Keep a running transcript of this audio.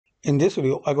In this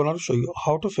video, I'm going to show you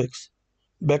how to fix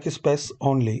backspace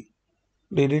only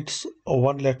delete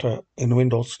one letter in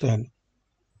Windows 10.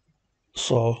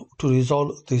 So to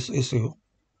resolve this issue,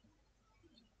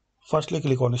 firstly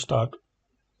click on Start,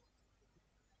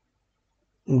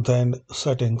 then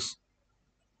Settings.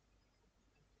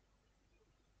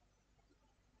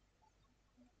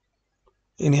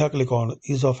 In here click on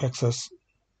Ease of Access.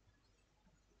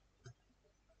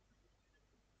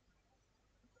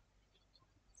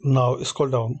 Now scroll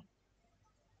down.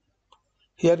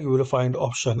 Here you will find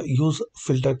option Use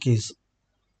Filter Keys.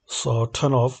 So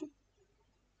turn off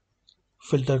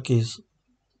filter keys.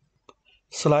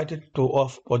 Slide it to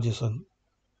off position.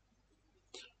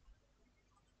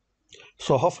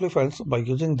 So hopefully friends, by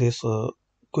using this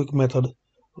quick method,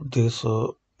 this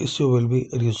issue will be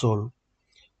resolved.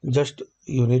 Just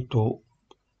you need to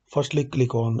firstly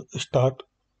click on Start,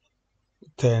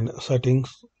 then Settings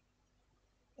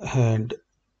and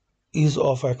Ease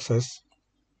of Access.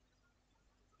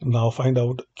 Now find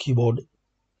out Keyboard,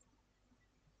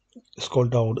 scroll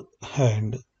down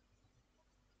and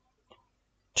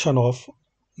turn off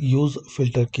Use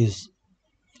Filter Keys.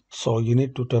 So you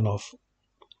need to turn off.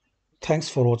 Thanks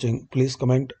for watching. Please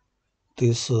comment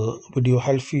this video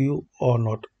help you or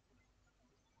not.